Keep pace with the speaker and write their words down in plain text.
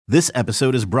This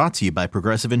episode is brought to you by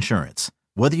Progressive Insurance.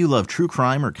 Whether you love true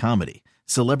crime or comedy,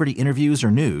 celebrity interviews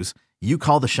or news, you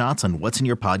call the shots on what's in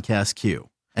your podcast queue.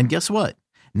 And guess what?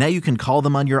 Now you can call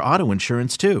them on your auto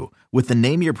insurance too with the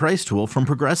Name Your Price tool from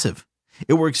Progressive.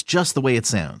 It works just the way it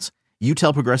sounds. You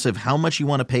tell Progressive how much you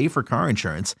want to pay for car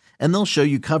insurance, and they'll show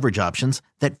you coverage options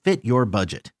that fit your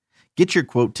budget. Get your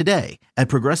quote today at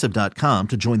Progressive.com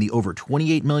to join the over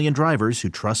 28 million drivers who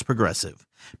trust Progressive.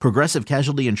 Progressive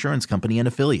Casualty Insurance Company and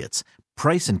Affiliates.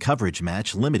 Price and coverage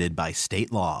match limited by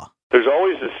state law. There's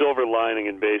always a silver lining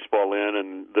in baseball, Lynn,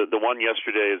 and the one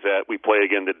yesterday is that we play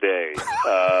again today.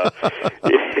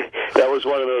 That was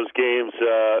one of those games,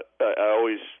 I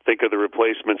always think of the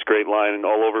Replacement's great line and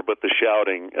all over but the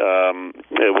shouting.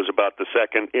 It was about the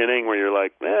second inning where you're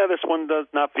like, this one does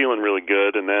not feeling really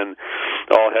good, and then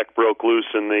all heck broke loose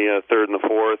in the third and the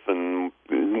fourth, and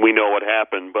we know what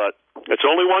happened. But it's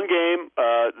only one game.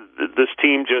 This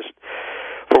team just,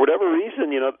 for whatever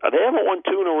reason, they haven't won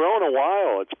two in a row in a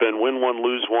while. It's been win one,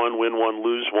 lose one, win one,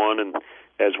 lose one, and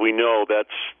as we know,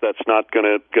 that's not going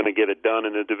to get it done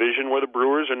in a division where the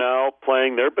Brewers are now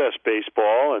playing their best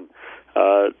baseball, and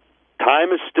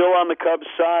time is still on the Cubs'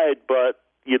 side, but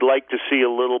you'd like to see a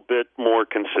little bit more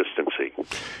consistency.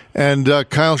 And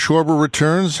Kyle Schwarber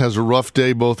returns, has a rough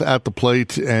day both at the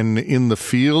plate and in the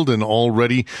field, and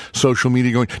already social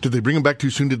media going, did they bring him back too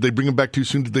soon? Did they bring him back too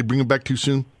soon? Did they bring him back too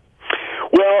soon?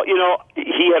 Well,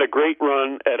 he had a great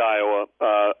run at Iowa.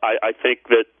 I think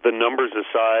that the numbers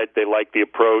aside, they like the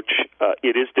approach.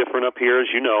 It is different up here, as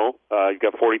you know. You've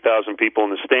got 40,000 people in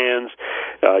the stands.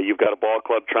 You've got a ball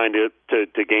club trying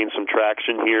to gain some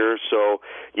traction here, so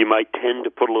you might tend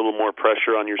to put a little more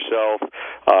pressure on yourself.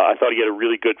 I thought he had a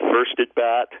really good first at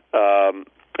bat.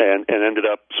 And ended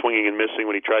up swinging and missing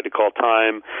when he tried to call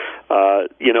time.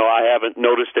 I haven't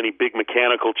noticed any big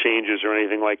mechanical changes or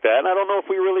anything like that, and I don't know if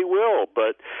we really will,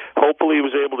 but hopefully he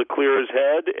was able to clear his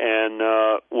head and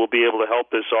will be able to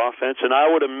help this offense. And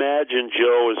I would imagine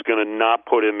Joe is going to not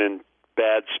put him in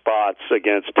bad spots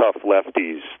against tough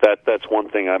lefties. That's one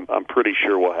thing I'm pretty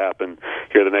sure will happen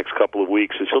here the next couple of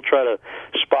weeks, is he'll try to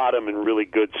spot him in really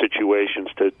good situations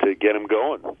to get him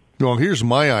going. Well, here's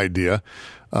my idea.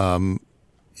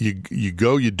 You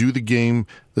go, you do the game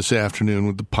this afternoon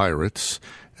with the Pirates,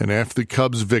 and after the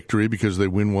Cubs' victory, because they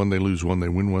win one, they lose one, they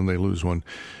win one, they lose one,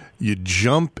 you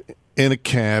jump in a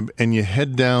cab and you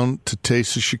head down to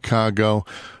Taste of Chicago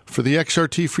for the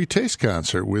XRT Free Taste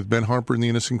concert with Ben Harper and the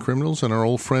Innocent Criminals and our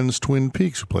old friends Twin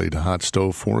Peaks, who played Hot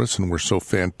Stove for us and were so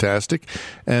fantastic.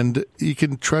 And you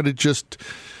can try to just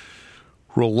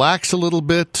relax a little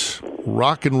bit,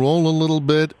 rock and roll a little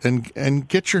bit, and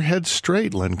get your head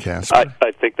straight, Len Kasper.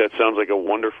 I think that sounds like a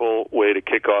wonderful way to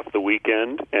kick off the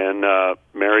weekend. And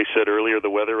Mary said earlier the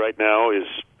weather right now is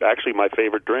actually my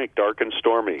favorite drink, dark and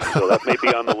stormy. So that may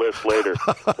be on the list later.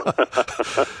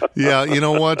 Yeah, you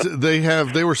know what?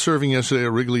 They were serving yesterday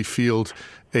at Wrigley Field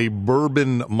a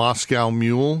bourbon Moscow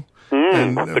Mule.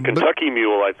 The Kentucky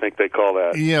Mule, I think they call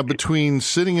that. Yeah, between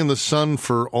sitting in the sun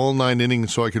for all 9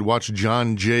 innings so I could watch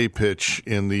John Jay pitch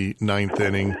in the 9th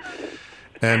inning.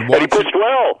 And he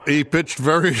pitched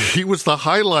well. He was the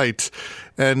highlight.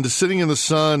 And sitting in the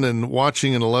sun and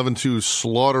watching an 11-2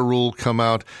 slaughter rule come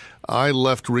out, I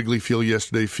left Wrigley Field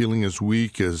yesterday feeling as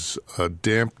weak as a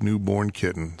damp newborn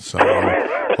kitten. So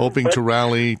I'm hoping to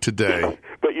rally today.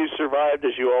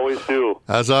 As you always do.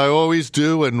 As I always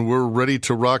do, and we're ready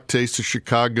to rock Taste of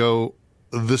Chicago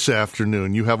this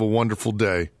afternoon. You have a wonderful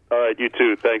day. All right, you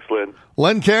too. Thanks, Len.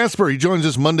 Len Kasper, he joins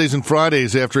us Mondays and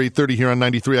Fridays after 8:30 here on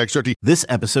 93 XRT. This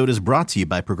episode is brought to you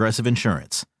by Progressive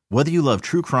Insurance. Whether you love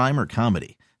true crime or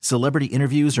comedy, celebrity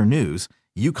interviews or news,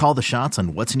 you call the shots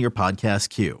on what's in your podcast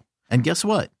queue. And guess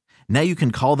what? Now you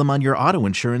can call them on your auto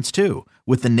insurance too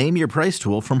with the Name Your Price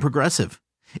tool from Progressive.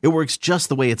 It works just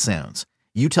the way it sounds.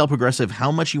 You tell Progressive how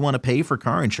much you want to pay for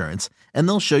car insurance, and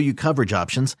they'll show you coverage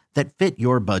options that fit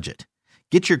your budget.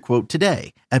 Get your quote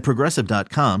today at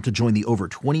Progressive.com to join the over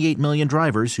 28 million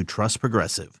drivers who trust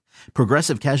Progressive.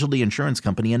 Progressive Casualty Insurance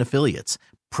Company and Affiliates.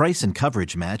 Price and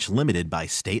coverage match limited by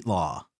state law.